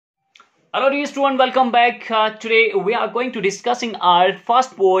Hello dear student, welcome back. Today we are going to discussing our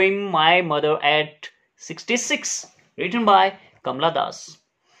first poem, My Mother at 66, written by Kamla Dass.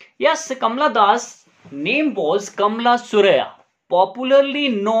 Yes, Kamla Das' name was Kamla Suraya, popularly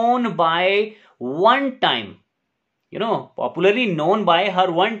known by popularly known by her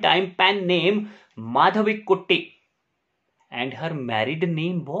one-time pen name Madhavi Kutti, and her married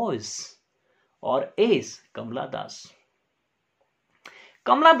name was or is Kamla Das.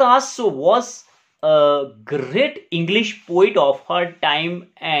 Kamla Das was a great English poet of her time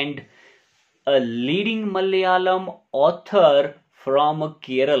and a leading Malayalam author from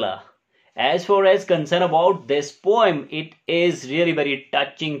Kerala. As far as concerned about this poem, it is really very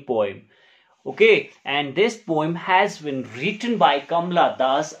touching poem. Okay, and this poem has been written by Kamla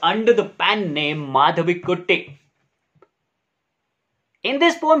Das under the pen name Madhavi Kutti. In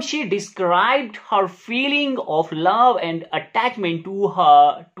this poem, she described her feeling of love and attachment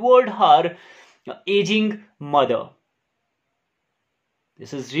toward her aging mother.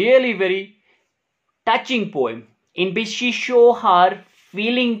 This is really very touching poem in which she show her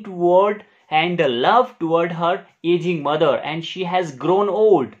feeling toward and the love toward her aging mother, and she has grown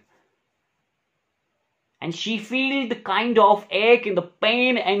old. And she feel the kind of ache and the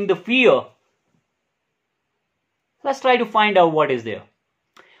pain and the fear. Let's try to find out what is there.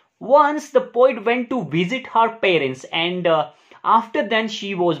 Once the poet went to visit her parents, and after then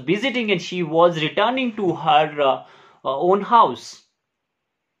she was visiting and she was returning to her own house.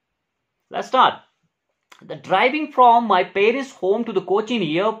 Let's start. The driving from my parents' home to the Cochin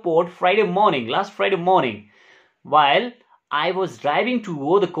airport last Friday morning, while I was driving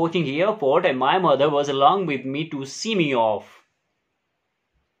to the Cochin airport, and my mother was along with me to see me off.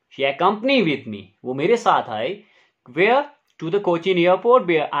 She accompanied with me. वो मेरे साथ आए. Where? To the Cochin airport,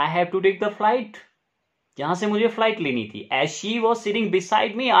 where I have to take the flight. जहाँ से मुझे flight लेनी थी. As she was sitting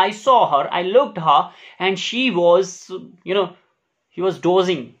beside me, I saw her, I looked her, and she was, she was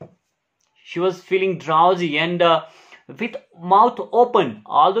dozing. She was feeling drowsy and with mouth open.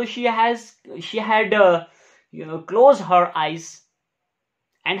 Although she had closed her eyes,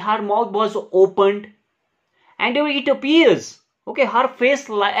 and her mouth was opened, and it appears, okay, her face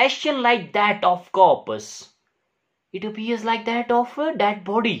ashen like that of corpus. It appears like that of a dead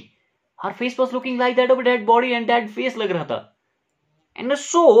body. Her face was looking like that of a dead body, and that face lag raha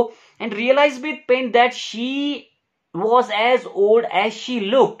tha. And realized with pain that she was as old as she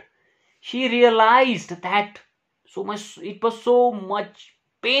looked. She realized that it was so much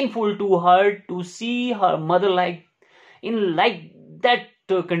painful to her to see her mother like that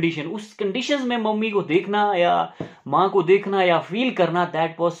condition. उस conditions में mummy को देखना या माँ को देखना या feel करना,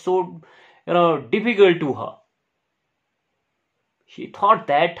 that was so difficult to her. She thought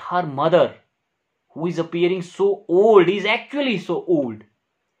that her mother, who is appearing so old, is actually so old.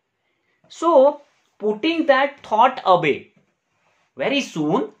 So, putting that thought away, very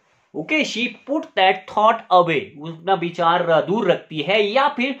soon, okay, she put that thought away. उसका विचार दूर रखती है, या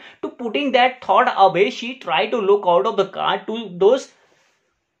फिर to putting that thought away, she tried to look out of the car to those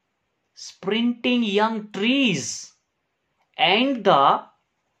sprinting young trees and the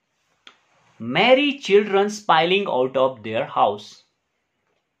merry children piling out of their house.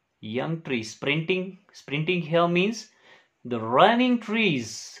 Young trees, sprinting here means the running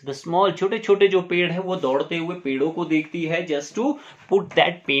trees, the small छोटे जो पेड़ है वो दौड़ते हुए पेड़ों को देखती है, just to put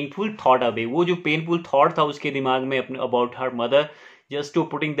that painful thought away. वो जो painful thought था उसके दिमाग में about her mother, just to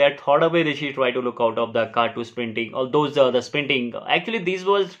putting that thought away, that she tried to look out of the car to sprinting. All those the sprinting. Actually, this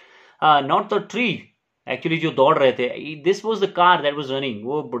was not the tree. Actually, जो दौड़ रहे थे, this was the car that was running.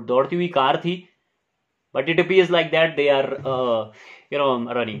 वो दौड़ती हुई car थी, but it appears like that they are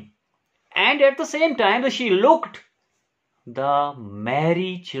running. And at the same time, she looked the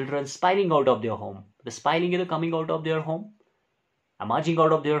merry children spilling out of their home. The spilling is coming out of their home, emerging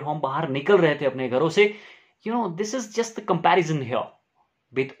out of their home. बाहर निकल रहे थे अपने घरों से. This is just the comparison here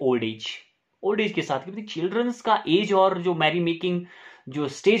with old age. Old age के साथ, क्योंकि children's का age और जो merry making जो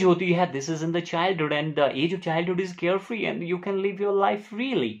stage होती है, this is in the childhood, and the age of childhood is carefree and you can live your life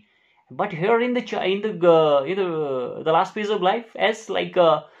freely. But here in the last phase of life, as like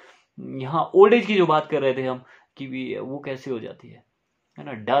यहाँ old age की जो बात कर रहे थे हम, कि वो कैसे हो जाती है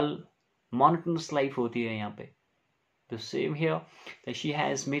ना, dull monotonous life होती है यहाँ पे. The same here, that she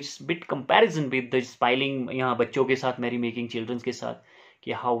has made bit comparison with the spiling यहाँ बच्चों के साथ, merry making children के साथ,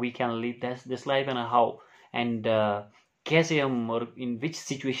 कि how we can live this life and how and कैसे हम और in which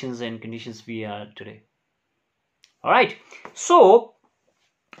situations and conditions we are today. Alright, so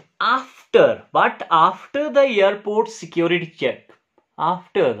after the airport security check,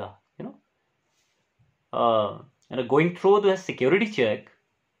 after the going through the security check,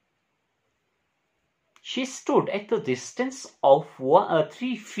 She stood at the distance of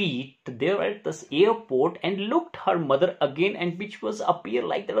 3 feet there at this airport and looked her mother again, and which was appear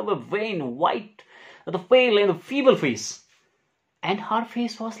like that of a vain, white, the pale and the feeble face. And her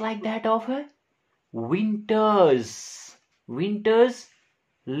face was like that of a winter's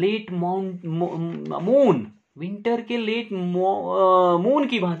late moon. Winter के late moon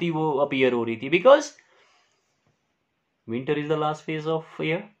की भांति वो appear हो रही थी, because winter is the last phase of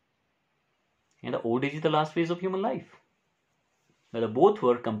year and the old age is the last phase of human life. Whether both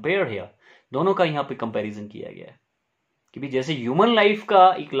were compared here, दोनों का यहाँ पे कंपैरिजन किया गया है कि भी जैसे ह्यूमन लाइफ का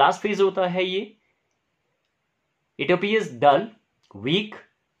एक लास्ट फेज होता है ये, it appears dull, weak,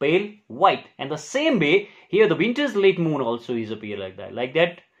 pale, white, and the same way here the winter's late moon also is appear like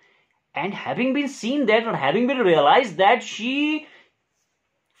that. And having been seen that, and having been realized that, she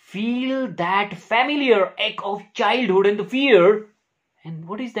feel that familiar ache of childhood and the fear. And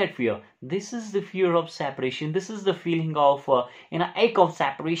what is that fear? This is the fear of separation. This is the feeling of ache of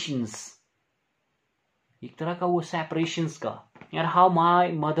separations. एक तरह का वो separations का, यार how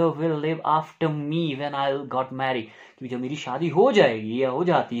my mother will live after me when I got married. कि जब मेरी शादी हो जाएगी या हो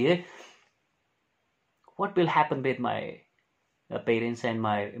जाती है, what will happen with my parents and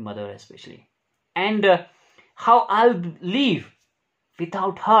my mother especially, and how I'll live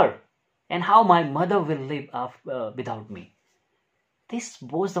without her, and how my mother will live without me. This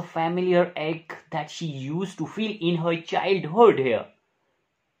was the familiar ache that she used to feel in her childhood here.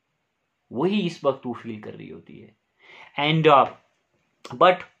 वही इस वक्त वो feel कर रही होती है. And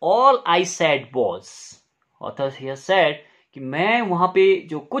but all I said was, author here said कि मैं वहां पे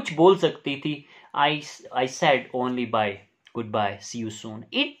जो कुछ बोल सकती थी, I said only bye, goodbye, see you soon.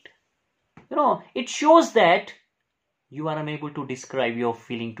 It shows that you are unable to describe your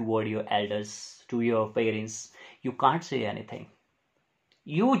feeling toward your elders, to your parents. You can't say anything.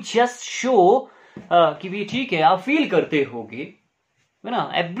 You just show कि भी ठीक है, आप feel करते होगे, है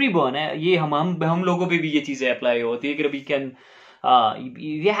ना. Everyone है ये, हम लोगों पे भी ये चीजें अप्लाई होती है कि we can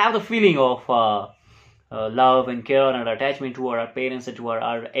we have the feeling of love and care and attachment to our parents and to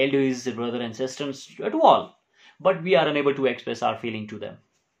our elders, brother and sisters, to all, but we are unable to express our feeling to them.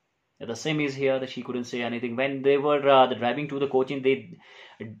 The same is here, that she couldn't say anything when they were driving to the coaching. They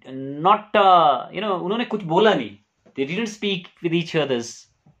not उन्होंने कुछ बोला नहीं. They didn't speak with each others.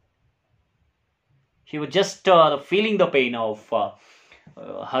 She was just feeling the pain of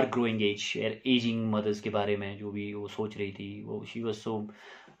her growing age, aging mothers के बारे में जो भी वो सोच रही थी. वो she was so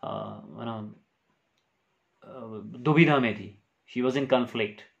दुविधा में थी. She was in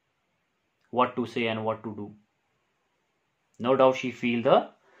conflict, what to say and what to do. No doubt she feel the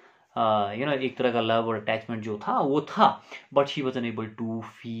एक तरह का love और attachment जो था वो था, but she was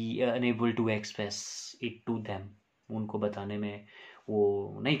unable to express it to them. उनको बताने में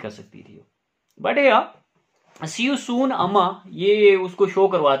वो नहीं कर सकती थी. बट या सी यू सून अम्मा ये उसको शो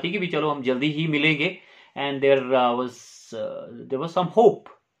करवाती कि भी चलो हम जल्दी ही मिलेंगे, and there was some hope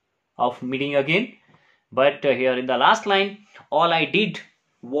of meeting again. But here in the last line, all I did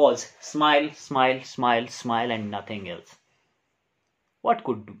was smile smile smile smile and nothing else. What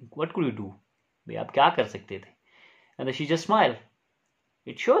could you do? भाई आप क्या कर सकते थे? And she just smile.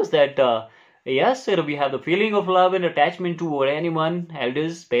 It shows that yes, we have the feeling of love and attachment to anyone,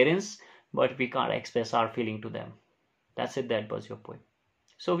 elders, parents, but we can't express our feeling to them. That's it. That was your point.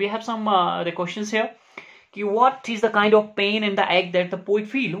 So we have some other questions here. What is the kind of pain and the ache that the poet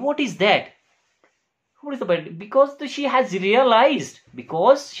feel? What is that? What is the pain? Because she has realized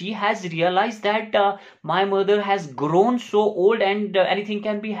that my mother has grown so old, and anything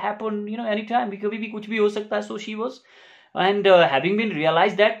can be happen, anytime. Because भी कुछ भी हो सकता है. So she was. And having been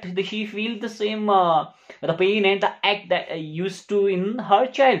realized that she feel the same the pain and the ache that used to in her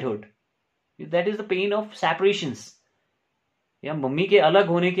childhood. That is the pain of separations. या mummy के अलग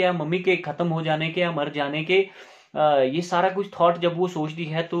होने के, या मम्मी के खत्म हो जाने के, या मर जाने के, ये सारा कुछ थॉट जब वो सोचती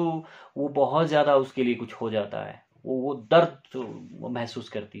है तो वो बहुत ज्यादा उसके लिए कुछ हो जाता है. वो दर्द वो महसूस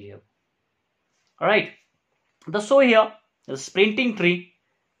करती है. Alright, the so here the sprinting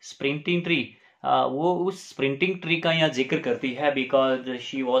tree वो उस स्प्रिंटिंग ट्री का यहाँ जिक्र करती है, because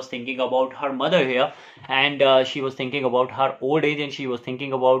she was thinking about her mother here, and she was thinking about her old age, and she was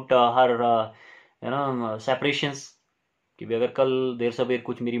thinking about her separations, कि भी अगर कल देर सवेर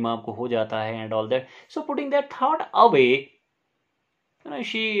कुछ मेरी माँ को हो जाता है and all that. So putting that thought away,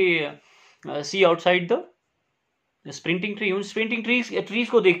 she C outside the sprinting tree. उन स्प्रिंटिंग ट्रीज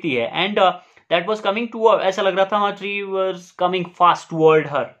को देखती है, and that was coming to, ऐसा लग रहा था वहाँ tree was coming fast toward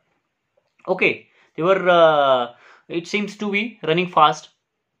her. Okay, they were it seems to be running fast,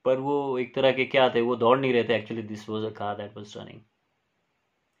 पर वो एक तरह के क्या थे, वो दौड़ नहीं रहे थे. Actually this was a car that was running,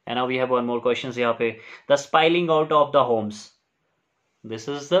 And now we have one more questions यहाँ पे. The spilling out of the homes. This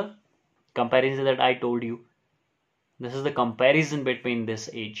is the comparison that I told you. This is the comparison between this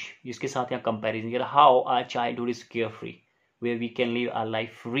age. इसके साथ यहाँ comparison. How our childhood is carefree, where we can live our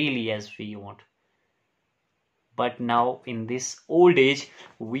life freely as we want. But now in this old age,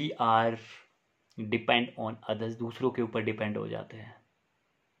 we are depend on others. दूसरों के ऊपर depend हो जाते हैं.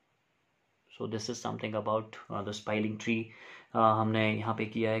 So this is something about the spilling tree. हमने यहाँ पे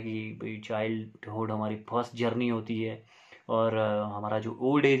किया है कि चाइल्डहुड हमारी फर्स्ट जर्नी होती है और हमारा जो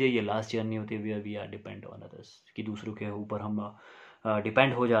ओल्ड एज है ये लास्ट जर्नी होती है, we are depend on others, कि दूसरों के ऊपर हम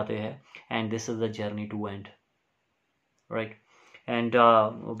डिपेंड हो जाते हैं. And this is the journey to and, right. And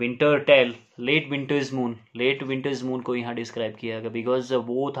winter tell, late winters moon को यहाँ डिस्क्राइब किया गया because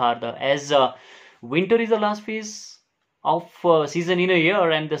both are the age winter is the last phase of season in a year,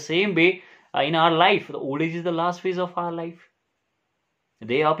 and the same way in our life the old age is the last phase of our life.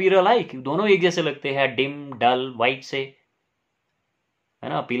 They appear alike, दोनों एक जैसे लगते हैं, dim डल white से, है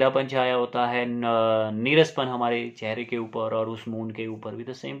ना. पीलापन छाया होता है, नीरसपन हमारे चेहरे के ऊपर और उस मून के ऊपर भी.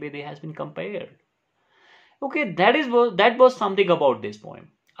 the same way they has been compared. Okay, that was something about this poem.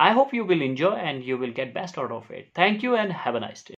 I hope you will enjoy and you will get best out of it. Thank you and have a nice day.